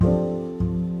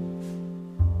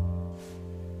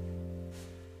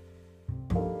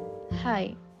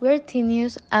Hi, we're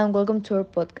Tinius and welcome to our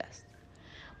podcast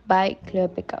by Cleo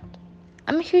Pecado.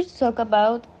 I'm here to talk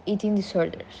about eating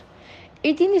disorders.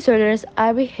 Eating disorders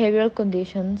are behavioral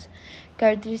conditions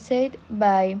characterized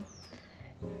by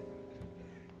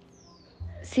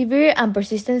severe and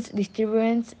persistent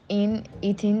disturbance in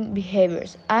eating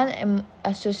behaviors and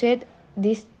associate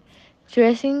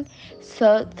distressing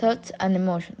thoughts and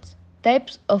emotions.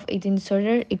 Types of eating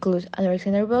disorder include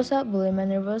anorexia nervosa, bulimia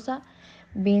nervosa,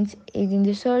 binge eating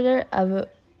disorder,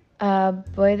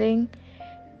 avoiding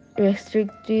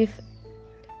restrictive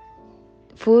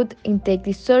food intake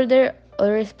disorder,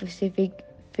 other specific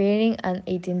feeding and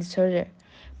eating disorder,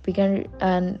 pick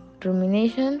and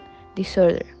rumination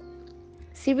disorder.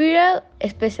 Severe,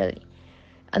 especially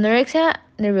anorexia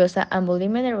nervosa and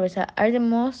bulimia nervosa, are the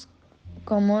most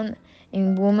common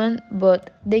in women, but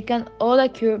they can all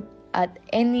occur at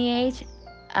any age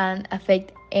and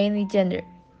affect any gender.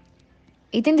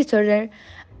 Eating disorders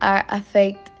are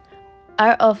affect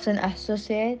are often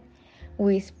associated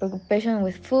with preoccupation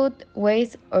with food,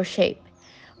 weight, or shape,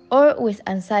 or with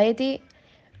anxiety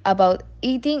about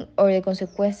eating or the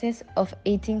consequences of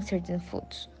eating certain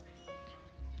foods.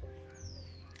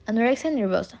 Anorexia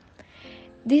nervosa.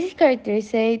 This is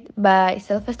characterized by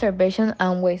self-starvation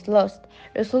and weight loss,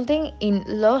 resulting in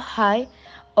low, high,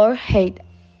 or height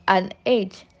and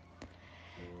age.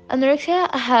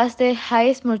 Anorexia has the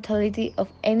highest mortality of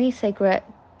any psychiatric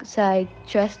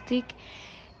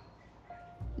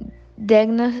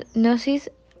diagnosis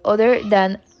other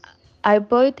than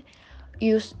opioid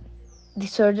use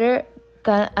disorder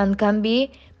and can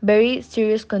be very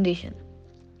serious condition.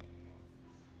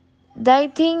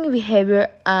 Dieting behavior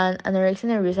and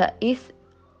anorexia nervosa is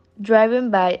driven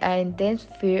by an intense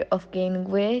fear of gaining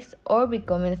weight or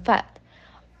becoming fat.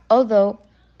 Although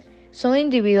some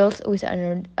individuals with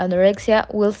anorexia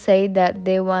will say that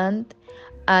they want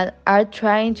and are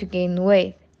trying to gain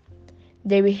weight,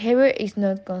 their behavior is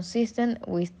not consistent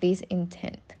with this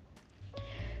intent.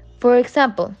 For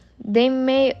example, they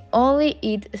may only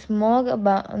eat small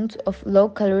amounts of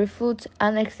low-calorie foods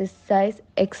and exercise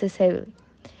excessively.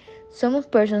 Some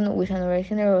persons with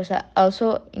anorexia nervosa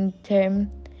also in turn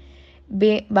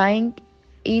buying,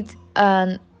 eat,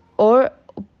 and or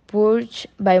purge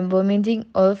by vomiting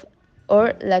of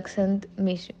or laxant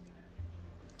mission.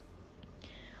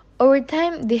 Over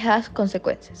time, this has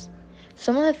consequences.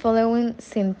 Some of the following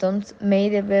symptoms may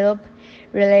develop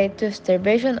related to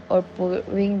starvation or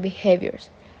purging behaviors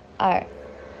are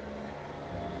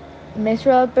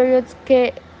menstrual periods,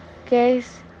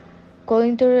 case, cold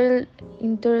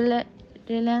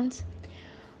intolerance,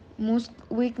 muscle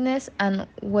weakness and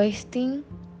wasting,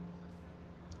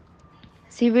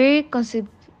 severe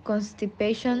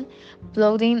constipation,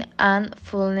 bloating, and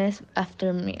fullness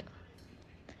after meal.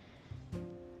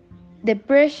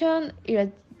 Depression,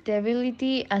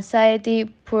 irritability, anxiety,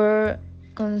 poor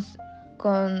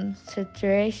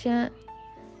concentration,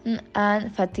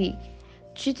 and fatigue.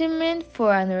 Treatment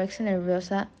for anorexia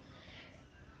nervosa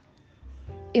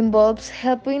involves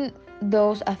helping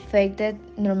those affected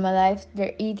normalize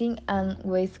their eating and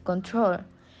weight control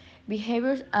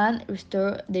behaviors and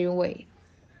restore their weight.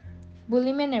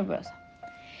 Bulimia nervosa.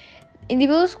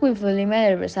 Individuals with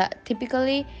bulimia nervosa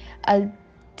typically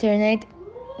alternate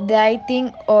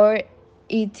dieting or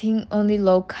eating only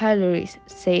low calories,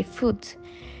 safe foods,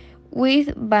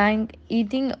 with binge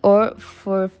eating or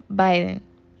forbidden.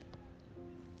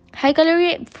 High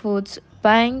calorie foods,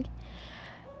 binge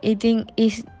eating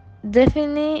is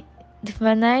definitely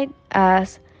defined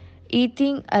as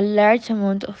eating a large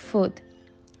amount of food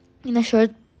in a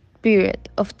short period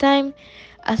of time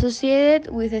associated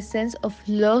with a sense of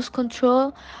lost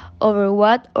control over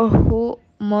what or who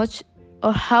much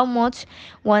or how much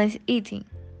one is eating.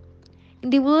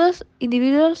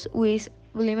 Individuals with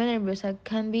bulimia nervosa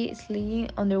can be slightly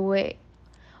underweight,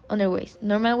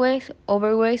 normal weight,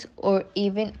 overweight, or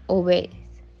even obese.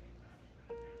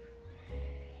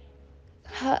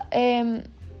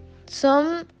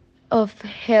 Some of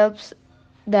helps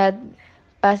that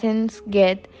patients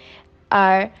get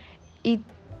are it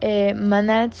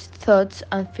manage thoughts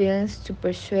and feelings to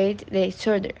persuade the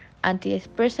disorder.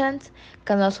 Antidepressants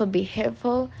can also be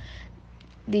helpful,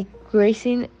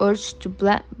 decreasing urge to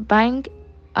bang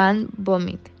and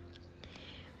vomit.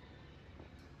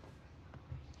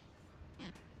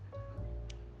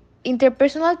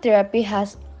 Interpersonal therapy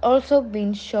has also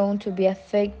been shown to be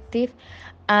effective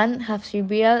and have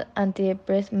several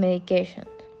antidepressant medications.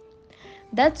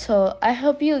 That's all. I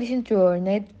hope you listen to our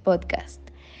next podcast.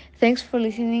 Thanks for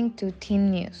listening to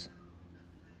Teen News.